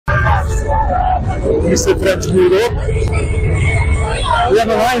Mr. French Bulldog. We have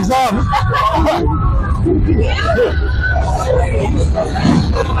a nice dog.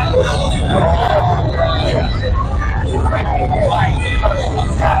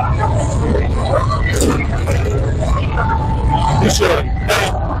 T-shirt.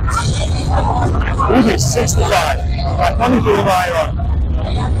 Hoodie 65. Right, money to rely on.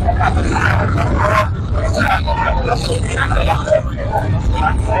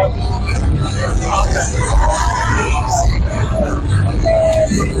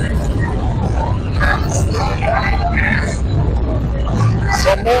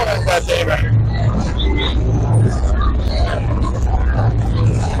 Some more than that, David.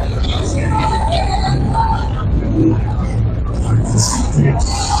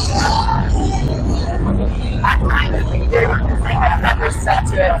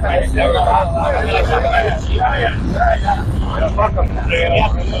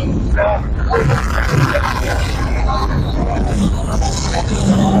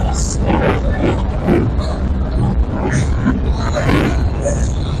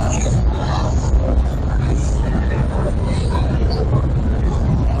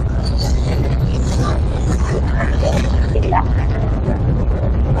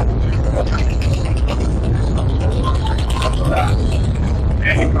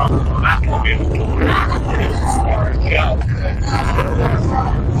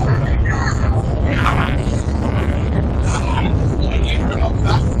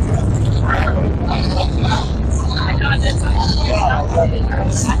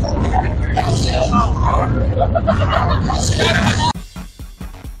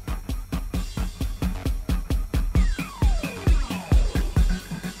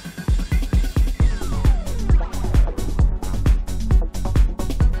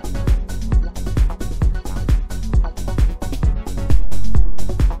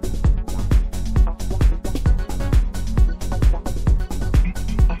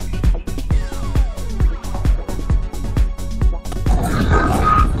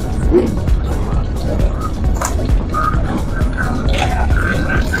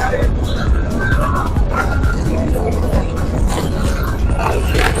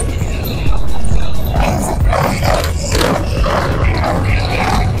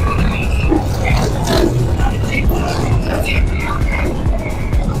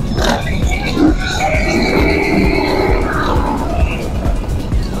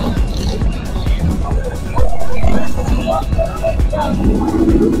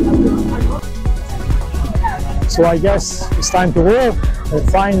 So I guess it's time to go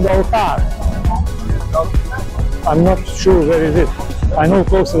and find our car. I'm not sure where is it. I know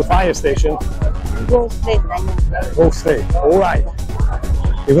close to the fire station. Go straight. Go straight. All right.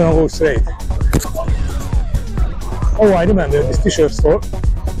 You're gonna go straight. Oh, I remember this t-shirt store.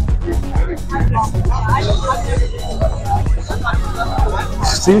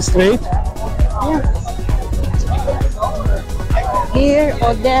 Still straight? Yeah. Here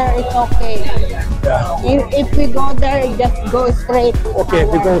or there, it's okay. Yeah. If we go there, just go straight. Okay,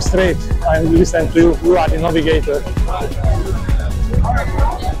 we go straight. I listen to you. You are the navigator.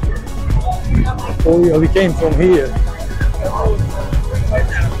 Oh yeah, we came from here.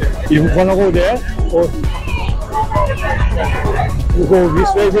 You wanna go there? Or you go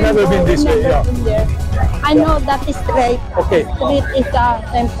this way? We've never been this way. Yeah. I know that is straight. Okay. Street is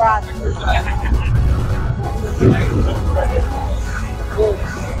same path.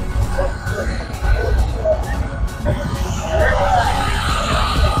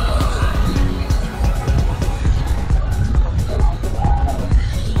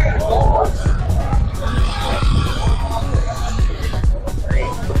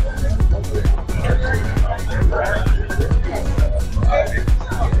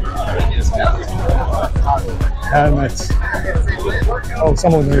 Helmets. Oh,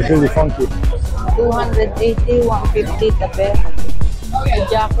 some of them are really funky. 280, 150 the pair. The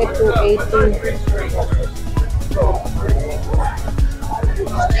jacket 280.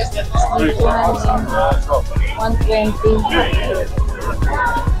 This one 120.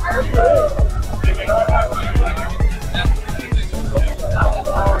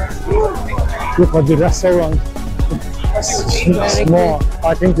 Look at the restaurant. It's small.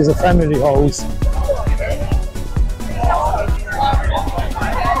 I think it's a family house.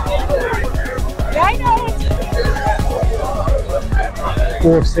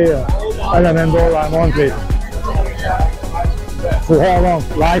 Course here, $11.1. For how long?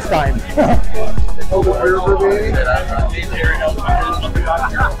 Lifetime.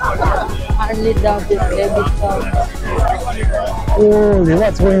 Hardly doubt this debit card. Holy,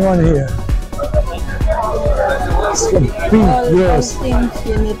 what's going on here? Pink, all yes. things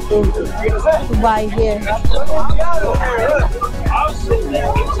you need to buy here.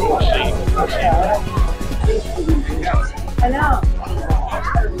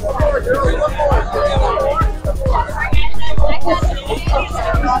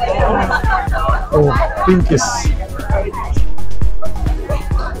 Oh, pink is.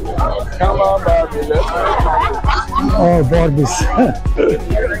 Come on, Barbie. Oh, Barbies.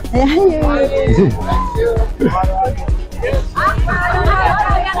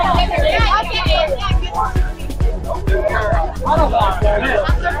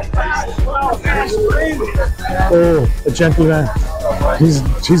 Oh, a gentleman. His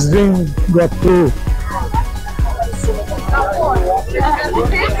dream got through.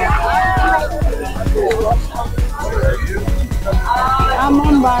 Come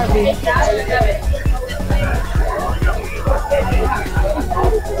on, Barbie.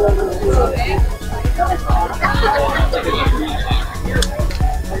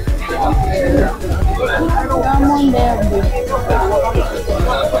 Come on, Barbie.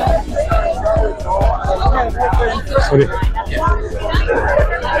 Sorry.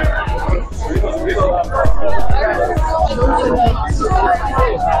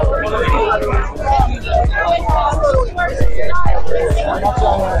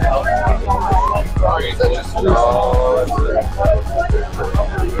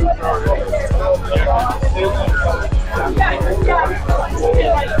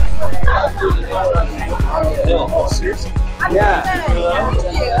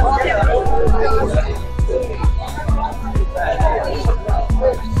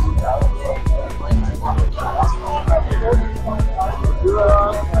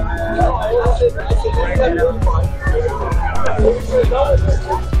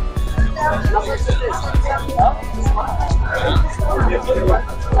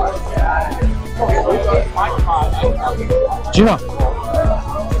 Gina.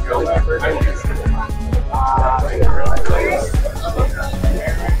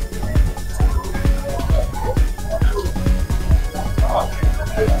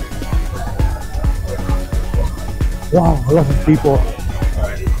 Wow, a lot of people.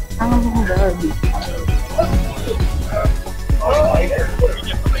 Barbie.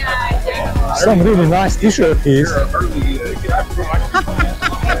 Some really nice t-shirt piece.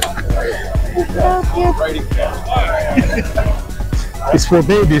 So cute. It's for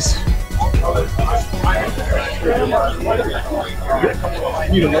babies.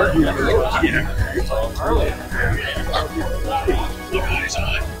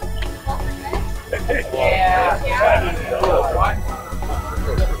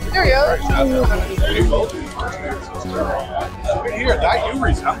 Here, that you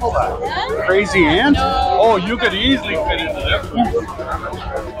resemble that. Crazy ant? Oh, you could easily fit into this.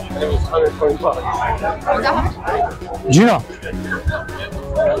 It was $120. Gina.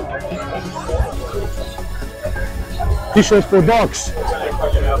 T-shirts for dogs.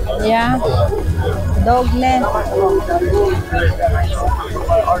 Yeah. Dog net.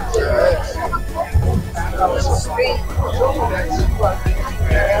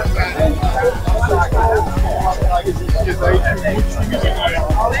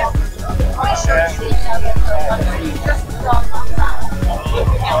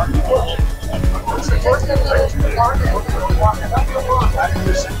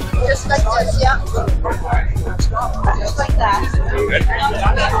 Just like this, yeah. Just like that.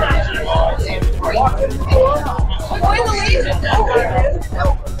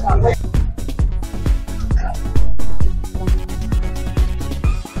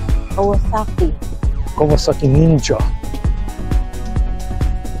 Kawasaki. Kawasaki Ninja.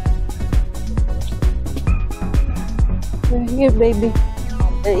 Here, baby.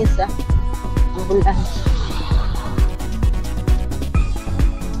 There is a ambulance.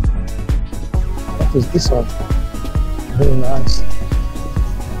 What is this one? Very nice.